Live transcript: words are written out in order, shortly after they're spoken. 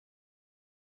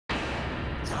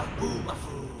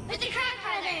Zoboomafoo. With the Kratt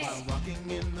Brothers. While walking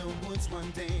in the woods one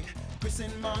day, Chris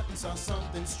and Martin saw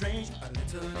something strange. A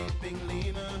little leaping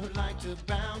lemur who liked to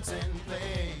bounce and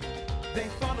play. They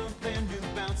followed their new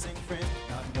bouncing friend,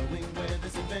 not knowing where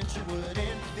this adventure would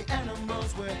end. The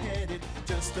animals were headed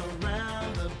just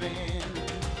around the bend.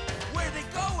 Where are they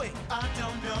going? I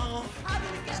don't know. How did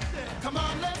we get there? Come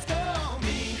on, let's go.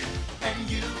 Me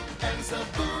and you and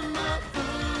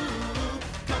Zoboomafoo.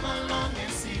 Come along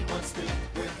and see what's new.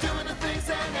 We're doing the things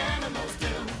that animals do.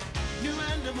 New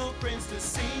animal friends to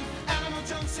see. Animal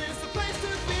Junction's the place to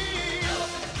be.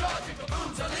 Elephants charging,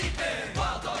 baboons are leaping.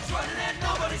 Wild dogs running and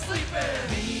nobody's sleeping.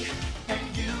 Me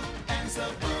and you and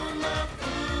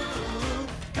Zoboomafoo.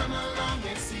 Come along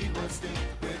and see what's new.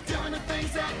 We're doing the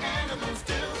things that animals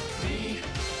do. Me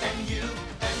and you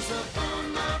and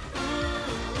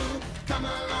Zoboomafoo. Come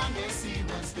along and see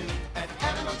what's new. At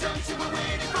Animal Junction, we're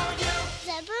waiting for you.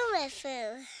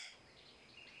 Zoboomafoo.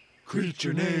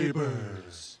 Creature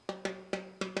neighbors.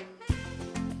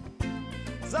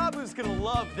 Zoboo's gonna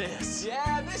love this.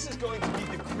 Yeah, this is going to be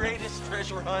the greatest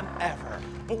treasure hunt ever.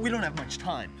 But we don't have much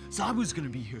time. Zoboo's gonna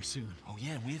be here soon. Oh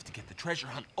yeah, and we have to get the treasure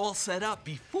hunt all set up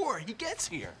before he gets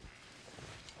here.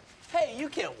 Hey, you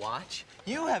can't watch.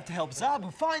 You have to help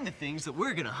Zoboo find the things that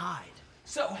we're gonna hide.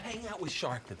 So hang out with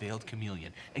Shark, the veiled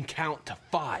chameleon, and count to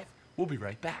 5. We'll be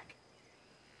right back.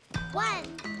 1,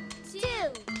 2,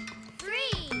 3.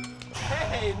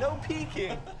 Hey, no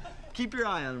peeking. Keep your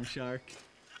eye on him, Shark.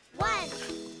 1,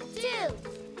 2,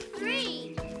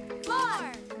 3,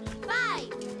 4,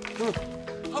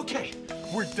 5. Okay,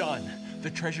 we're done. The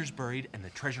treasure's buried and the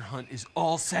treasure hunt is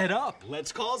all set up.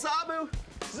 Let's call Zoboo.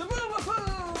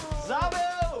 Zoboomafoo!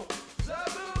 Zoboo!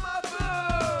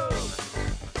 Zoboomafoo!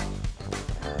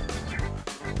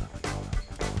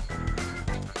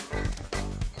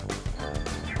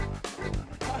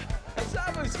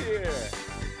 Zoboo's here!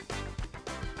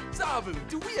 Zoboo,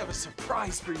 do we have a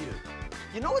surprise for you?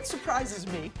 You know what surprises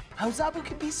me? How Zoboo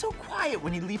can be so quiet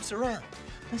when he leaps around.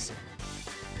 Listen.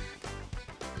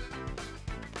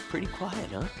 Pretty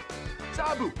quiet, huh?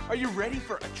 Zoboo, are you ready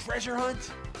for a treasure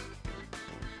hunt?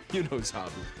 You know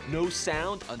Zoboo, no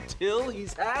sound until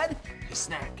he's had his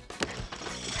snack.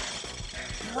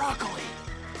 Broccoli.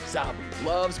 Zoboo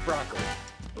loves broccoli.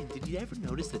 Hey, did you ever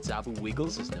notice that Zoboo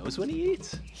wiggles his nose when he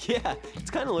eats? Yeah, it's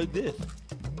kind of like this.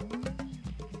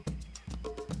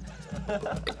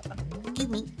 Give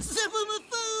me Zoboomafoo!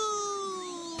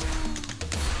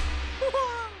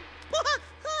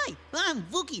 Hi, I'm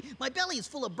Vookie. My belly is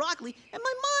full of broccoli, and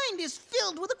my mind is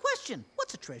filled with a question.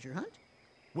 What's a treasure hunt?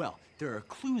 Well, there are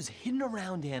clues hidden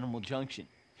around Animal Junction.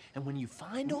 And when you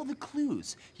find all the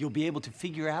clues, you'll be able to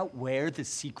figure out where the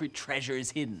secret treasure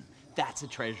is hidden. That's a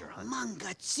treasure hunt.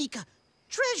 Mangatsika.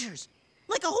 Treasures!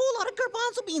 Like a whole lot of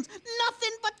garbanzo beans.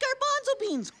 Nothing but garbanzo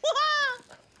beans.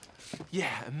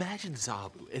 Yeah, imagine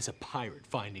Zoboo as a pirate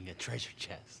finding a treasure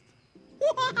chest.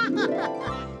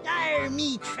 Arr,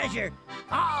 me treasure.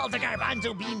 All the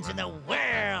garbanzo beans in the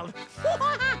world.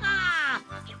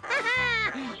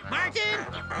 Martin!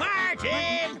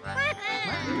 Martin!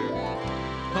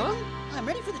 Huh? I'm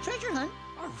ready for the treasure hunt.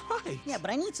 All right. Yeah, but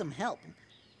I need some help.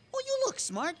 Oh, you look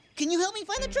smart. Can you help me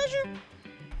find the treasure?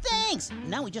 Thanks.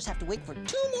 Now we just have to wait for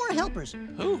 2 more helpers.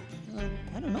 Who?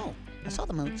 I don't know. I saw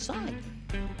them outside.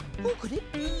 Who could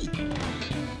it be?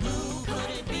 Who could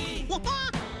it be?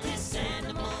 This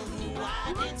animal who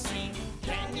I didn't see.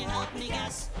 Can you help me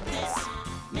guess this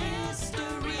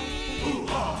mystery?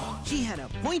 She had a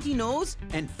pointy nose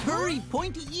and furry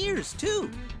pointy ears,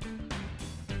 too.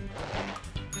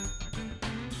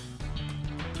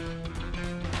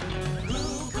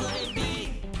 Who could it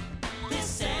be?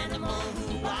 This animal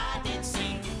who I didn't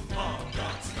see.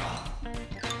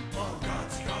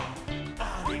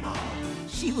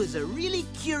 She was a really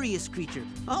curious creature,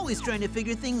 always trying to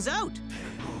figure things out.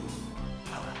 Who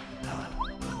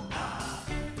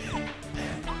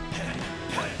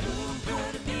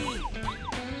could it be?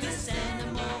 This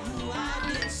animal who I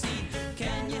didn't see.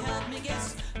 Can you help me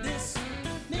guess this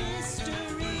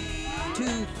mystery?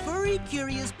 2 furry,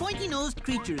 curious, pointy-nosed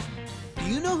creatures. Do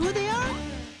you know who they are?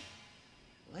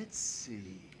 Let's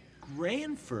see. Gray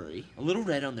and furry, a little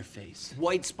red on their face,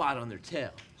 white spot on their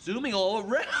tail. Zooming all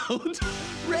around,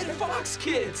 red fox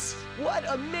kids. What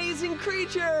amazing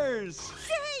creatures!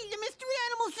 Hey, the mystery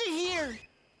animals are here.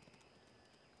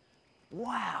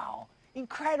 Wow,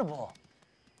 incredible.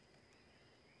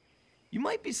 You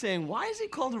might be saying, why is he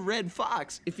called a red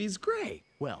fox if he's gray?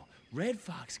 Well, red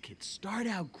fox kids start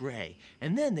out gray,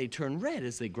 and then they turn red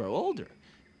as they grow older.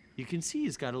 You can see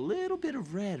he's got a little bit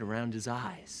of red around his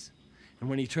eyes. And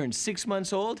when he turns 6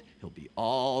 months old, he'll be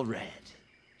all red.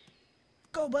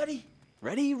 Go, buddy.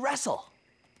 Ready, wrestle.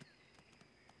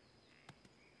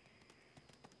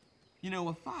 You know,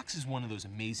 a fox is one of those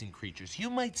amazing creatures you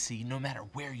might see no matter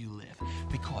where you live,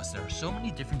 because there are so many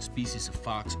different species of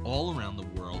fox all around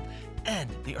the world, and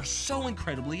they are so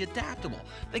incredibly adaptable.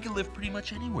 They can live pretty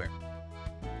much anywhere.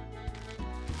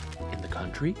 In the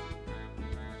country,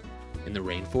 in the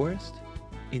rainforest,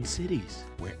 in cities,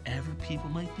 wherever people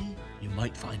might be, you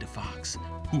might find a fox.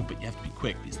 Ooh, but you have to be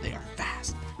quick because they are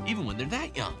fast, even when they're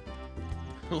that young.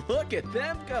 Look at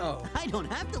them go. I don't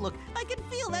have to look. I can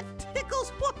feel that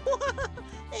tickles.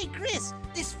 Hey, Chris,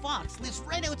 this fox lives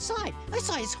right outside. I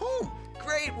saw his home.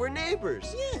 Great, we're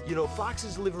neighbors. Yeah. You know,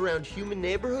 foxes live around human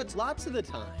neighborhoods lots of the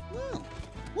time. Oh.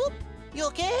 Whoop, you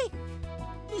okay?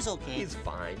 He's okay. He's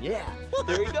fine, yeah.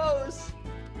 There he goes.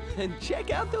 And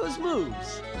check out those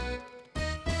moves.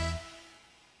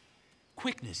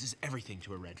 Quickness is everything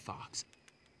to a red fox.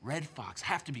 Red fox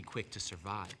have to be quick to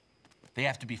survive. They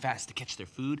have to be fast to catch their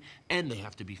food, and they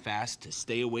have to be fast to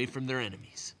stay away from their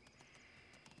enemies.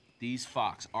 These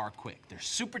fox are quick. They're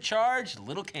supercharged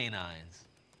little canines.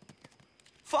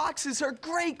 Foxes are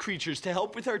great creatures to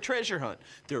help with our treasure hunt.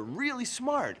 They're really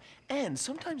smart, and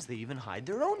sometimes they even hide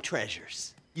their own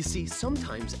treasures. You see,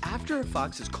 sometimes after a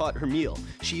fox has caught her meal,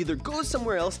 she either goes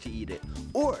somewhere else to eat it,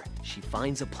 or she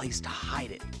finds a place to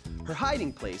hide it. Her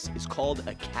hiding place is called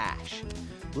a cache.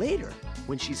 Later,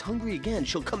 when she's hungry again,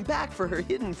 she'll come back for her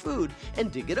hidden food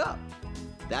and dig it up.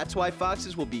 That's why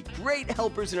foxes will be great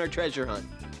helpers in our treasure hunt.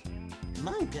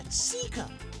 Mangatsika,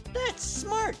 that's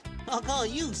smart. I'll call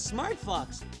you Smart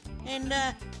Fox. And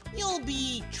you'll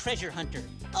be Treasure Hunter.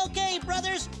 Okay,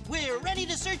 brothers, we're ready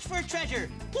to search for treasure.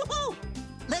 Woohoo!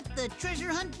 Let the treasure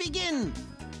hunt begin.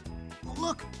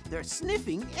 Look, they're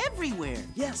sniffing everywhere.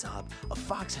 Yes, Zob, a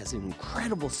fox has an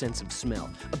incredible sense of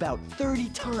smell, about 30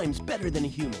 times better than a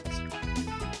human's.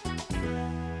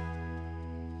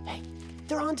 Hey,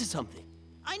 they're onto something.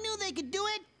 I knew they could do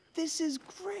it. This is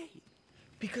great,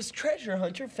 because Treasure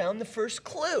Hunter found the first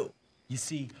clue. You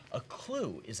see, a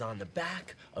clue is on the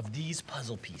back of these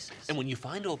puzzle pieces. And when you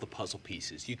find all the puzzle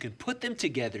pieces, you can put them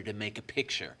together to make a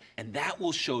picture, and that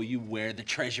will show you where the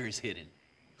treasure is hidden.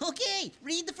 Okay,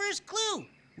 read the first clue.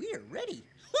 We're ready.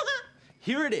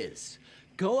 Here it is.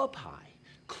 Go up high,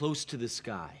 close to the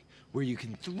sky, where you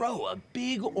can throw a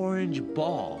big orange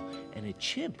ball, and a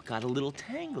chimp got a little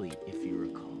tangly, if you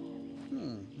recall.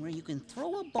 Where you can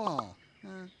throw a ball.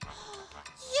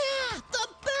 Yeah, the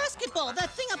basketball,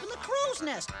 that thing up in the crow's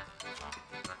nest.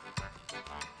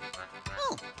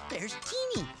 Oh, there's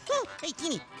Teeny. Oh, hey,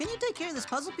 Teeny, can you take care of this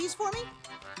puzzle piece for me?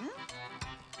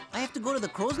 I have to go to the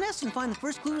crow's nest and find the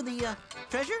first clue to the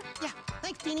treasure? Yeah,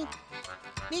 thanks, Teeny.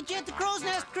 Meet you at the crow's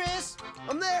nest, Chris.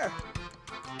 I'm there.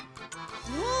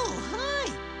 Whoa,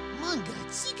 hi.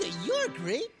 Mangatsika, you're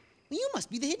great. You must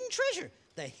be the hidden treasure.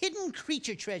 The hidden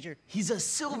creature treasure. He's a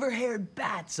silver-haired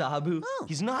bat, Zoboo. Oh.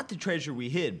 He's not the treasure we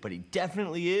hid, but he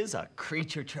definitely is a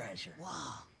creature treasure.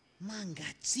 Wow,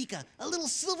 Mangatsika, a little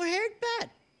silver-haired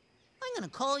bat. I'm gonna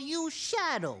call you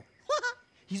Shadow.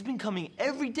 He's been coming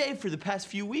every day for the past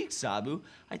few weeks, Zoboo.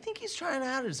 I think he's trying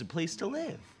out as a place to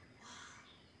live.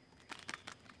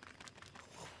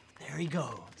 There he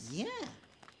goes. Yeah.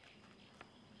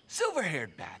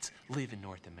 Silver-haired bats live in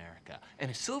North America, and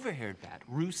a silver-haired bat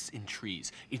roosts in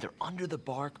trees, either under the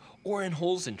bark or in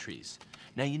holes in trees.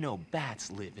 Now, you know, bats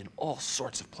live in all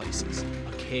sorts of places.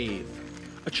 A cave,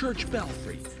 a church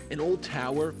belfry, an old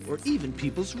tower, or even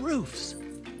people's roofs.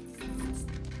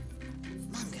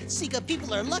 Mangatsika,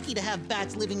 people are lucky to have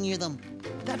bats living near them.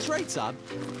 That's right, Zob.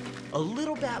 A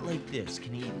little bat like this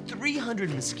can eat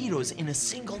 300 mosquitoes in a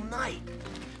single night.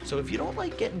 So if you don't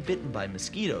like getting bitten by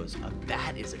mosquitoes, a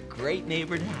bat is a great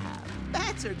neighbor to have.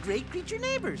 Bats are great creature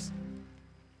neighbors.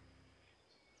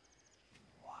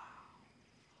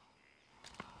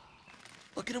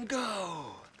 Look at him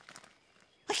go.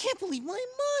 I can't believe my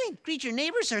mind. Creature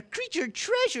neighbors are creature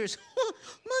treasures.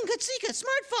 Mangatsika,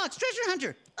 Smart Fox, Treasure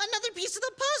Hunter. Another piece of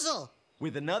the puzzle.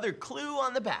 With another clue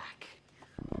on the back.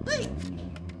 Hey,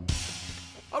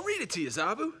 I'll read it to you,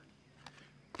 Zoboo.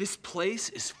 This place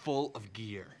is full of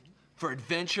gear for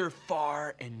adventure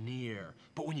far and near.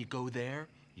 But when you go there,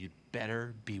 you'd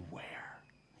better beware.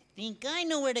 I think I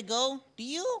know where to go. Do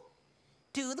you?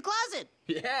 To the closet.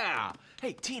 Yeah.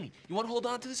 Hey, Teeny, you want to hold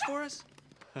on to this for us?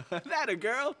 That a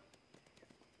girl.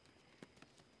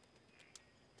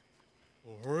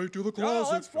 All right, to the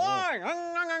closet. let's fly.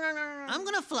 I'm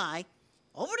gonna fly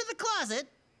over to the closet,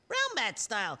 brown bat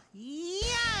style. Yeah.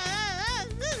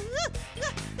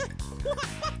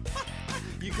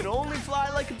 You can only fly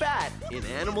like a bat in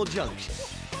Animal Junction.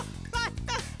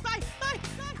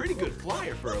 Pretty good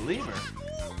flyer for a lemur.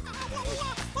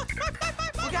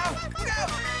 Look out! Look out!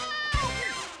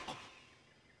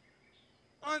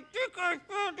 think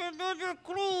I found another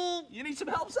clue. You need some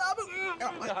help, Zoboo?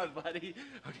 Come on, buddy.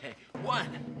 Okay,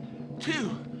 1, 2, 3.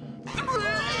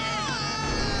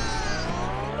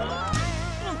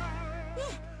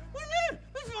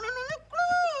 We found another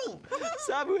clue.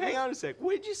 Zoboo, hang on a sec.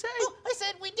 What did you say? Oh, I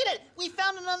said we did it. We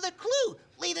found another clue.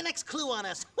 Lay the next clue on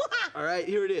us. All right,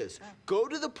 here it is. Go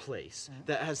to the place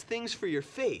that has things for your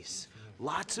face.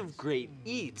 Lots of great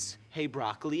eats. Hey,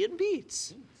 broccoli and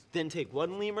beets. Then take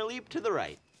 1 lemur leap to the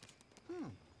right.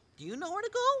 Do you know where to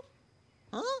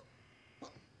go? Huh?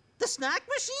 The snack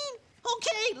machine?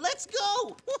 Okay, let's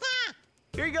go.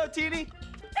 Here you go, Teeny.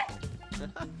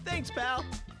 Thanks, pal.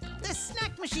 The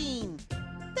snack machine.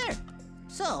 There.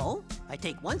 So, I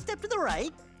take 1 step to the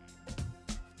right.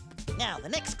 Now, the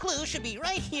next clue should be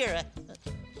right here.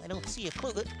 I don't see a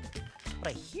clue, but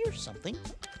I hear something.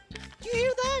 Do you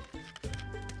hear that?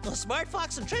 The Smart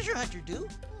Fox and Treasure Hunter do.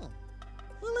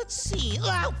 Well, let's see.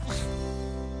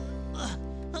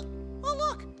 Oh,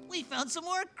 look. We found some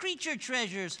more creature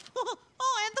treasures. Oh,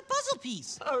 and the puzzle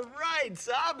piece. All right,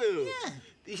 Zoboo. Yeah.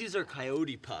 These are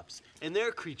coyote pups, and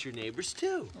they're creature neighbors,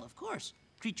 too. Well, of course.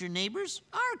 Creature neighbors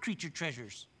are creature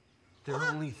treasures. They're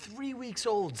only 3 weeks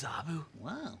old, Zoboo.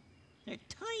 Wow. They're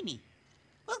tiny.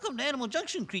 Welcome to Animal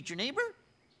Junction, creature neighbor.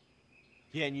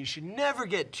 Yeah, and you should never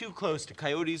get too close to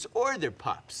coyotes or their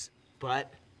pups.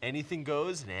 But anything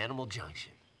goes in Animal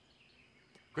Junction.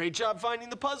 Great job finding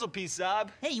the puzzle piece, Zob.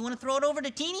 Hey, you want to throw it over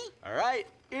to Teeny? All right,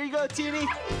 here you go, Teeny.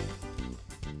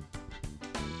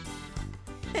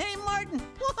 Hey, Martin.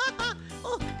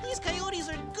 Oh, these coyotes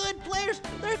are good players.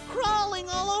 They're crawling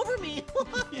all over me.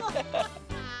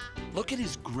 Look at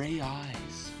his gray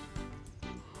eyes.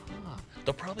 Huh.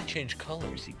 They'll probably change color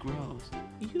as he grows,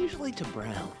 usually to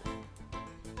brown.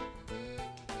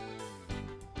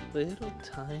 Little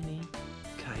tiny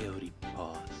coyote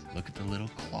paws. Look at the little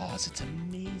claws, it's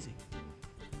amazing.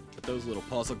 But those little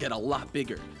paws will get a lot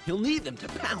bigger. He'll need them to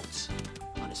pounce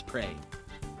on his prey.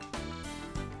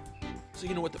 So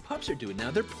you know what the pups are doing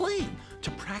now? They're playing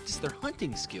to practice their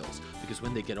hunting skills, because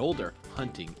when they get older,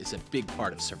 hunting is a big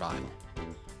part of survival.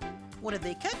 What did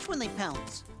they catch when they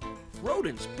pounce?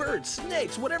 Rodents, birds,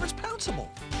 snakes, whatever's pounceable.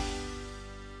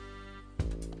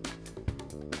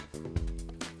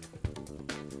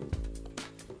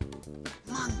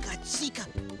 Mangatsika.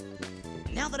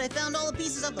 Now that I found all the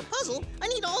pieces of the puzzle, I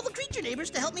need all the creature neighbors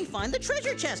to help me find the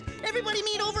treasure chest. Everybody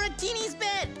meet over at Teeny's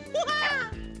bed. Woo-ha!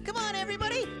 Come on,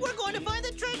 everybody. We're going to find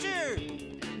the treasure.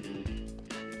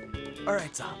 All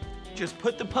right, Zob. Just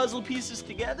put the puzzle pieces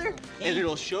together, and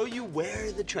it'll show you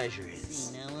where the treasure is.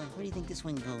 See, now, where do you think this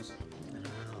one goes?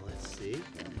 Let's see.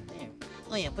 There.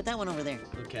 Oh, yeah, put that one over there.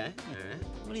 Okay, all right.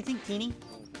 What do you think, Teeny?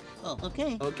 Oh,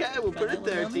 okay. Okay, we'll put it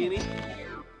there, Teeny.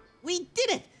 We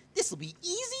did it! This'll be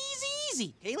easy, easy,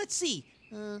 easy. Okay, let's see.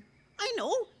 I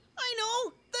know.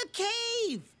 The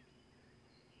cave!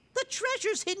 The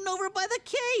treasure's hidden over by the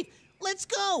cave. Let's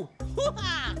go.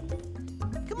 Hoo-ha!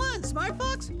 Come on, Smart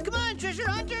Fox. Come on, Treasure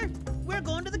Hunter. We're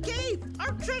going to the cave.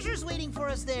 Our treasure's waiting for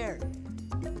us there.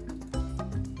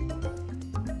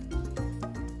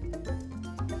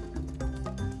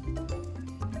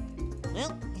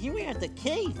 Well, here we are at the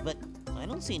cave, but I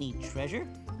don't see any treasure.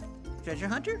 Treasure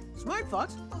Hunter? Smart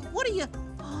Fox? What are you...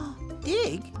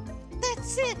 dig?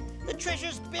 That's it! The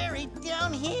treasure's buried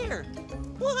down here.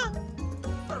 Whoa.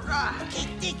 Okay,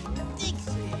 dig.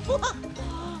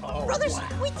 Whoa. Brothers,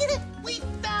 we did it! We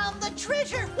found the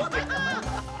treasure! Whoa.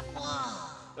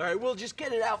 All right, we'll just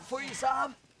get it out for you,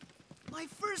 Zob. My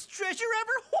first treasure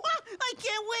ever? I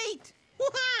can't wait!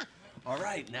 All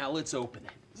right, now let's open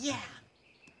it. Yeah.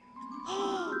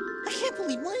 I can't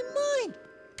believe my mind!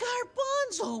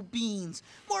 Garbanzo beans!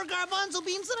 More garbanzo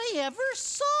beans than I ever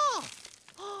saw!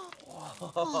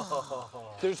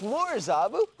 There's more,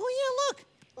 Zoboo. Oh, yeah,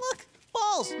 look!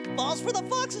 Balls! Balls for the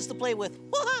foxes to play with.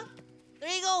 There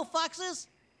you go, foxes.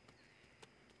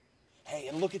 Hey,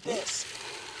 and look at this.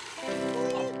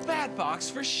 A bat box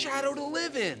for Shadow to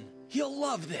live in. He'll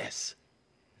love this.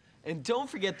 And don't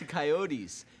forget the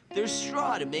coyotes. There's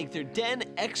straw to make their den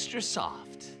extra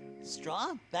soft.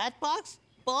 Straw? Bat box?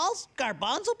 Balls?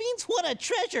 Garbanzo beans? What a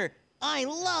treasure! I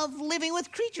love living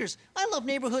with creatures. I love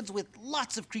neighborhoods with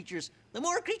lots of creatures. The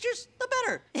more creatures, the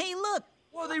better. Hey, look.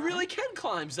 Well, they really can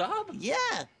climb, Zob. Yeah.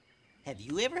 Have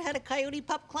you ever had a coyote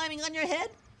pup climbing on your head?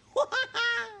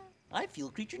 I feel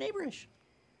creature neighborish.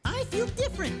 I feel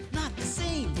different, not the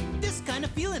same. This kind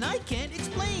of feeling I can't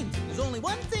explain. There's only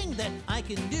one thing that I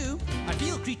can do. I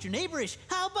feel creature neighborish.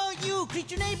 How about you,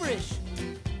 creature neighborish?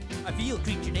 I feel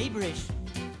creature neighborish.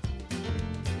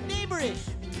 Neighborish.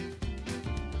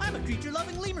 I'm a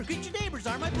creature-loving lemur. Creature neighbors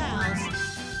are my pals.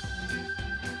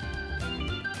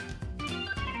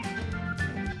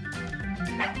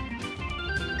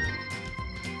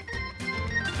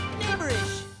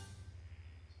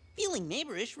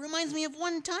 neighborish reminds me of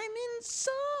one time in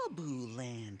Zoboo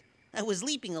land. I was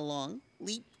leaping along.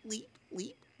 Leap, leap,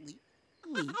 leap, leap,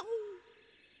 leap.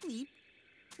 Leap,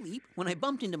 leap. When I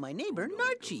bumped into my neighbor,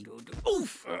 Narchi.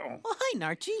 Oof! Oh, hi,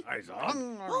 Narchi. Hi, Zob.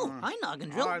 Oh, hi, Noggin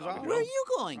Drill. Hi, Zob. Where are you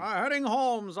going? Heading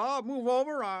home, Zob. Move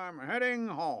over. I'm heading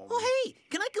home. Oh, hey,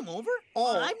 can I come over?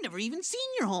 Oh. I've never even seen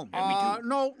your home.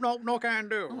 No can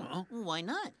do. Oh, why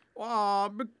not?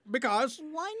 Because.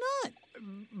 Why not?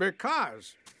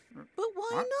 Because. But why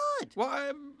What? not?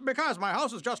 Well, because my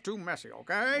house is just too messy,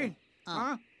 okay?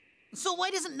 Huh? So why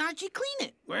doesn't Narchi clean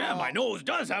it? Well, my nose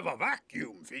does have a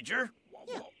vacuum feature.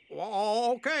 Yeah.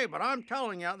 Well, okay, but I'm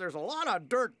telling you, there's a lot of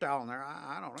dirt down there.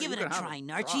 I don't know. Give You it a can have try,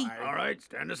 Narchi. try. All right,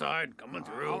 stand aside. Coming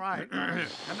through. All right.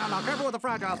 And now, careful with the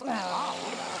fragile.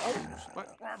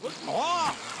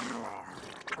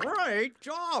 Great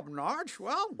job, Narch.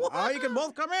 Well, now you can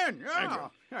both come in. Yeah.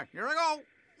 Yeah, here I go.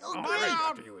 Oh, Right great.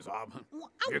 after you, Zob.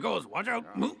 Here goes. Watch out.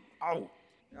 Move. Oh.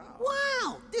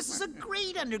 Wow, this is a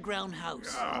great underground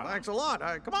house. Thanks a lot.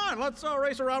 Come on, let's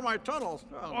race around my tunnels.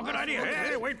 Oh, good idea. Okay.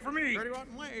 Hey, wait for me. Dirty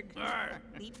rotten leg. All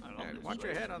right. Watch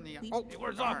your head on the.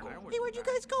 Where's Zob go? Hey, where'd you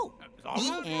guys go?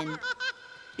 Zob? And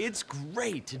It's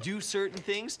great to do certain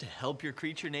things to help your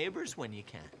creature neighbors when you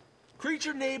can.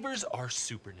 Creature neighbors are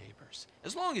super neighbors,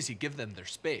 as long as you give them their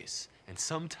space. And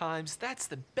sometimes that's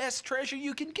the best treasure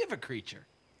you can give a creature.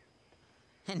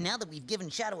 now that we've given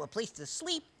Shadow a place to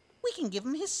sleep, we can give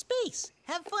him his space.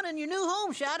 Have fun in your new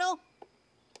home, Shadow.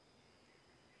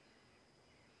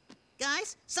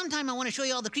 Guys, sometime I want to show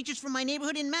you all the creatures from my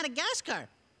neighborhood in Madagascar.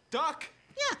 Duck!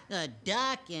 Yeah, a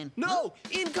duck and... No!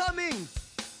 Incoming!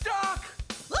 Duck!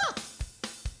 Look!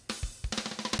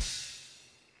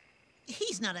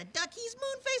 He's not a duck, he's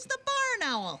Moonface the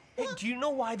barn owl. Hey, do you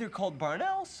know why they're called barn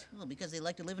owls? Well, because they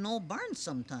like to live in old barns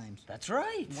sometimes. That's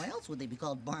right. Why else would they be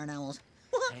called barn owls?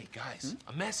 Hey, guys,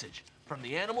 a message from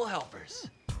the animal helpers.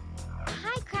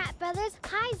 Hi, Kratt Brothers.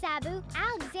 Hi, Zoboo.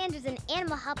 Alexander's an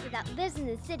animal helper that lives in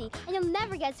the city, and you'll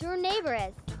never guess who her neighbor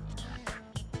is.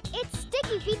 It's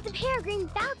Sticky Feet the peregrine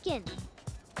falcon.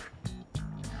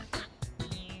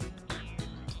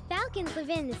 Falcons live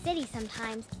in the city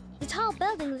sometimes. The tall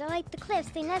buildings are like the cliffs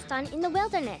they nest on in the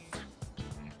wilderness.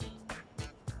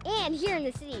 And here in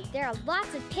the city, there are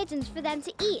lots of pigeons for them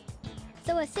to eat.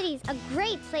 So a city's a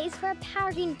great place for a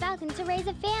peregrine falcon to raise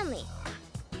a family.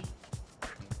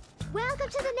 Welcome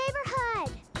to the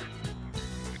neighborhood!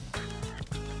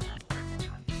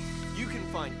 You can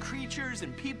find creatures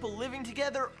and people living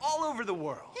together all over the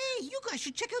world. Hey, you guys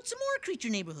should check out some more creature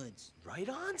neighborhoods. Right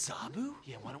on, Zoboo.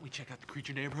 Yeah, why don't we check out the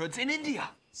creature neighborhoods in India?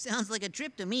 Sounds like a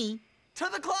trip to me. To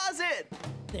the closet!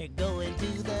 They're going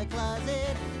to the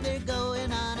closet, they're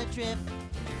going on a trip.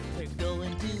 They're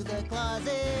going to the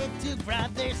closet to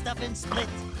grab their stuff and split.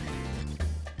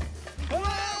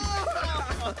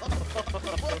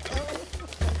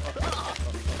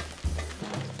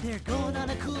 They're going on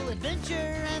a cool adventure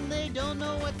and they don't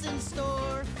know what's in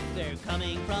store. They're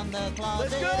coming from the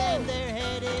closet go! and they're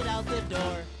headed out the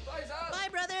door. Bye,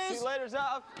 brothers! See you later,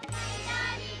 Zob.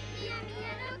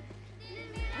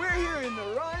 We're here in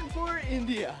Narayanpur,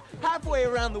 India, halfway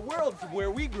around the world from where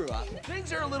we grew up.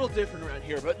 Things are a little different around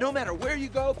here, but no matter where you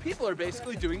go, people are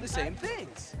basically doing the same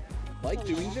things. Like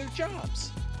doing their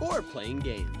jobs or playing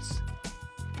games.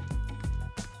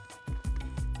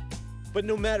 But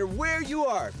no matter where you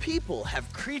are, people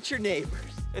have creature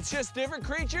neighbors. It's just different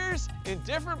creatures in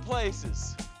different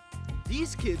places.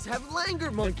 These kids have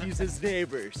langur monkeys as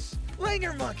neighbors.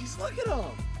 Langur monkeys, look at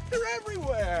them. They're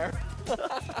everywhere.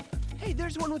 Hey,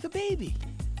 there's one with a baby.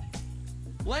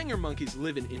 Langur monkeys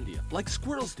live in India, like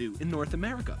squirrels do in North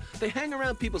America. They hang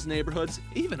around people's neighborhoods,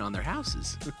 even on their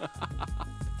houses.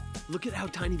 Look at how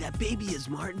tiny that baby is,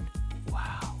 Martin.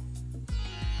 Wow.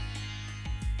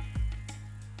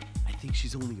 I think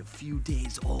she's only a few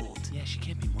days old. Yeah, she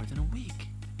can't be more than a week.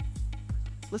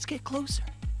 Let's get closer.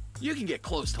 You can get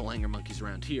close to langur monkeys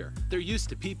around here. They're used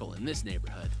to people in this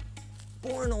neighborhood.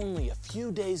 Born only a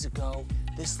few days ago,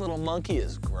 this little monkey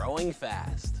is growing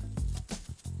fast.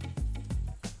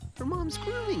 Her mom's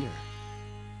grooming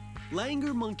her.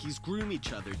 Langur monkeys groom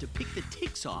each other to pick the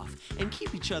ticks off and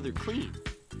keep each other clean.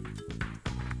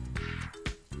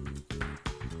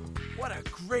 What a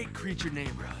great creature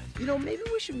neighborhood. You know, maybe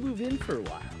we should move in for a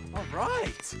while. All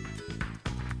right.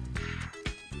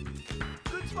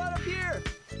 Good spot up here.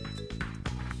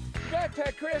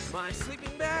 Backpack, Chris. My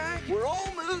sleeping bag. We're all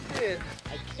moved in.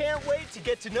 I can't wait to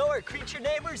get to know our creature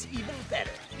neighbors even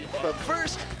better. But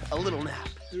first, a little nap.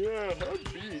 Yeah, I'm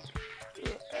beat.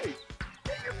 Hey,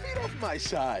 get your feet off my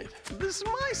side. This is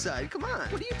my side. Come on.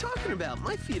 What are you talking about?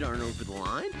 My feet aren't over the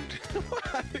line.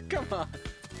 Come on.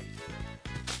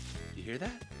 You hear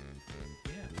that?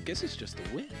 Yeah, I guess it's just the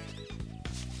wind.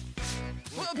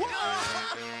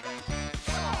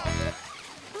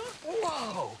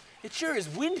 Whoa! It sure is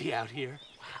windy out here.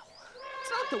 Wow.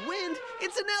 It's not the wind,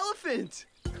 it's an elephant.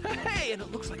 Hey, and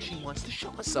it looks like she wants to show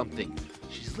us something.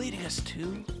 She's leading us to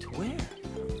where?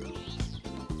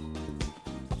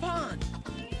 A pond.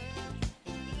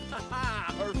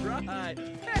 All right.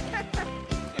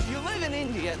 If you live in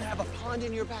India and have a pond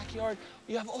in your backyard,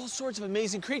 you have all sorts of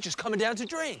amazing creatures coming down to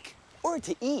drink. Or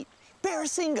to eat.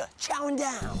 Barasinga, chowing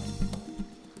down.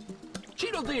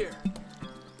 Cheetle deer.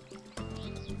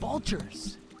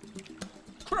 Vultures.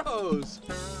 Crows.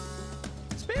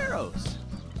 Sparrows.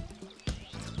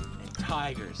 And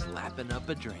tigers lapping up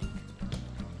a drink.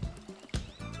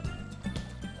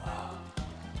 Wow.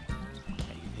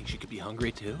 Hey, you think she could be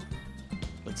hungry too?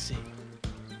 Let's see.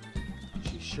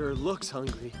 She sure looks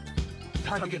hungry.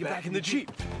 Time to get back in the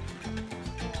Jeep.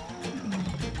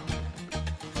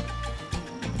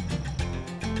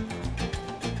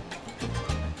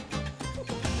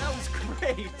 That was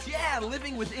great. Yeah,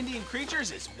 living with Indian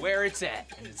creatures is where it's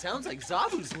at. And it sounds like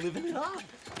Zoboo's living it up.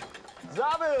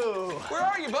 Zoboo! Where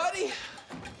are you, buddy?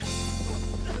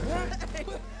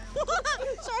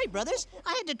 Sorry, brothers.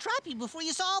 I had to trap you before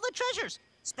you saw all the treasures.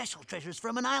 Special treasures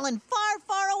from an island far,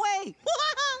 far away.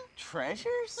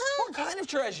 Treasures? What kind of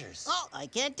treasures? Oh, I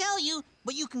can't tell you,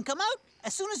 but you can come out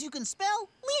as soon as you can spell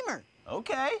lemur.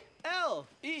 Okay.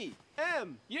 L-E-M-U-R.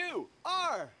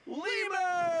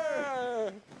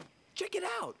 Lemur! Check it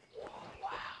out.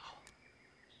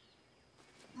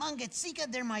 Mangatsika,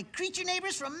 they're my creature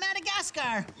neighbors from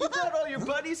Madagascar. You got all your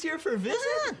buddies here for a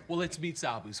visit? Well, let's meet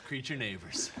Zoboo's creature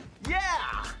neighbors.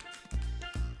 Yeah!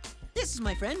 This is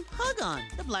my friend, Hugon,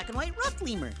 the black and white ruffed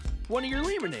lemur. One of your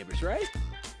lemur neighbors, right?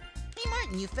 Hey,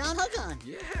 Martin, you found Hugon.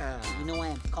 Yeah. You know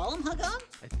why I call him Hugon?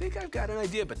 I think I've got an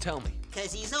idea, but tell me.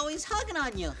 Because he's always hugging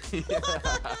on you.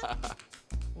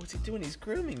 What's he doing? He's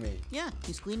grooming me. Yeah,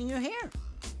 he's cleaning your hair.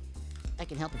 I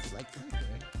can help if you'd like to.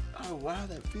 Oh, wow,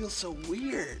 that feels so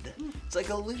weird. It's like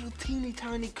a little teeny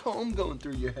tiny comb going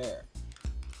through your hair.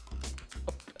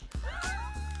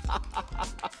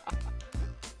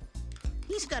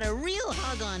 He's got a real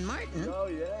hug on Martin. Oh,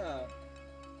 yeah.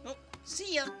 Oh,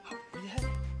 see ya. Yeah.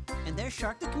 And there's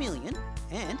Shark the Chameleon.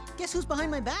 And guess who's behind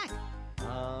my back?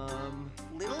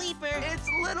 Little Leaper. It's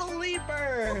Little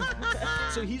Leaper.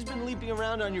 So he's been leaping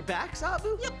around on your back,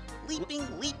 Zoboo? Yep,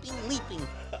 leaping, leaping, leaping.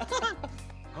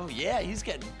 Oh, yeah, he's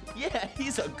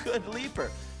a good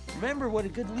leaper. Remember what a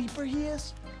good leaper he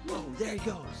is? Whoa, there he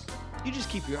goes. You just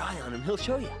keep your eye on him, he'll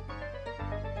show you.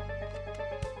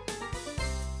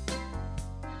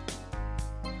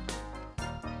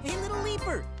 Hey, Little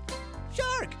Leaper.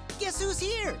 Shark, guess who's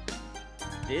here?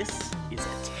 This is a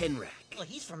tenrec. Well,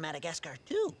 he's from Madagascar,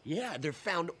 too. Yeah, they're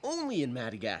found only in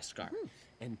Madagascar.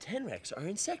 And tenrecs are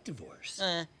insectivores.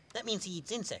 That means he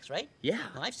eats insects, right? Yeah.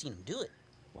 Well, I've seen him do it.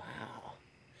 Wow.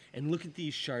 And look at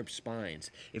these sharp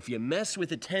spines. If you mess with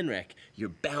a tenrec, you're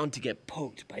bound to get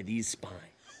poked by these spines.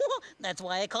 That's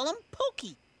why I call him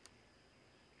Pokey.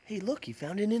 Hey, look, he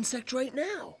found an insect right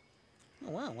now.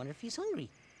 Oh, wow, I wonder if he's hungry.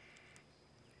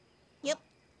 Yep,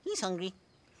 he's hungry.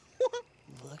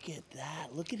 Look at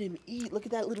that. Look at him eat. Look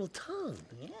at that little tongue.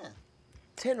 Yeah.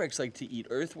 Tenrecs like to eat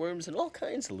earthworms and all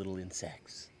kinds of little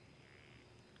insects.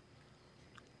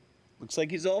 Looks like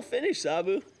he's all finished,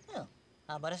 Zoboo. Oh,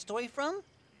 how about a story from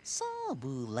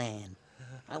Zoboo Land?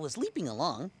 I was leaping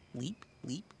along. Leap,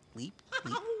 leap, leap,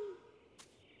 leap.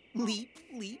 Leap,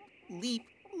 leap, leap,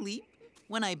 leap.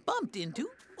 When I bumped into...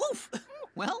 Oof!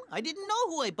 Well, I didn't know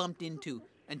who I bumped into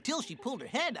until she pulled her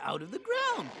head out of the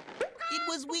ground. It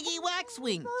was Wiggy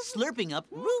Waxwing, slurping up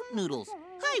root noodles.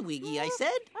 Hi, Wiggy, I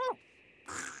said.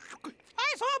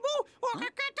 Hi, Zoboo. Oh, I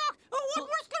can't talk. Oh, one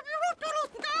more slurpy root noodles.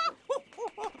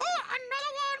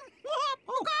 Another one.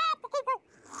 More.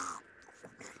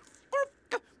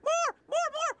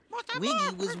 Wiggy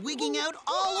was wigging out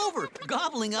all over,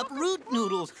 gobbling up root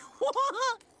noodles.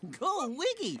 Go,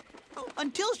 Wiggy.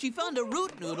 Until she found a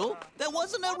root noodle that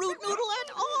wasn't a root noodle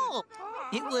at all.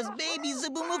 It was baby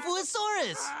Zoboomafoo.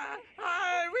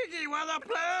 Hi, Wiggy, wanna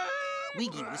play?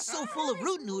 Wiggy was so full of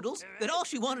root noodles that all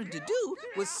she wanted to do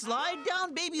was slide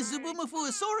down baby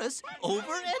Zoboomafoo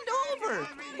over and over.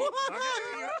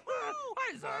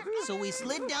 Hi, Zoboo. So we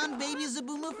slid down baby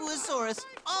Zoboomafoo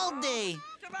all day.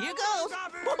 Here goes.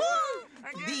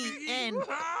 The end.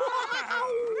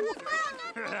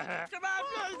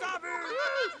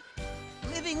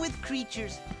 Living with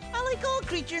creatures. I like all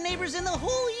creature neighbors in the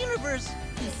whole universe.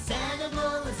 This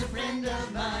animal is a friend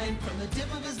of mine. From the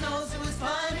tip of his nose to his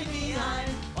funny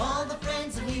behind. All the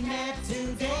friends that we met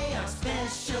today are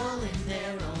special in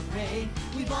their own way.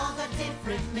 We've all got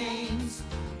different names,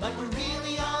 but we're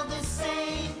really all the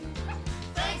same.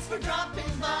 Thanks for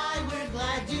dropping by, we're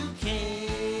glad you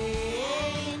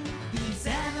came. These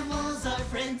animals are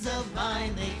friends of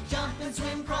mine. They jump and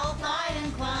swim, crawl, fly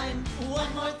and climb.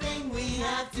 One more thing we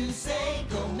have to say,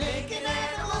 go make an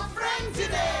animal friend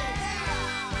today.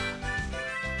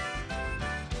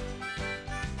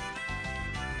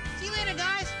 See you later,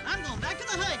 guys. I'm going back to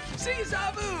the hood. See you,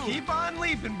 Zoboo! Keep on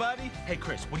leaping, buddy. Hey,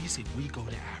 Chris, what do you say we go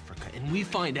to Africa and we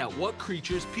find out what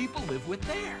creatures people live with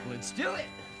there? Let's do it.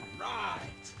 Right.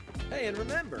 Hey, and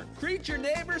remember, creature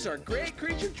neighbors are great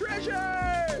creature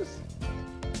treasures!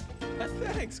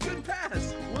 Thanks, good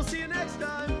pass. We'll see you next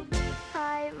time.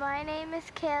 Hi, my name is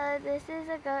Kayla. This is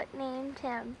a goat named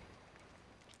Tim.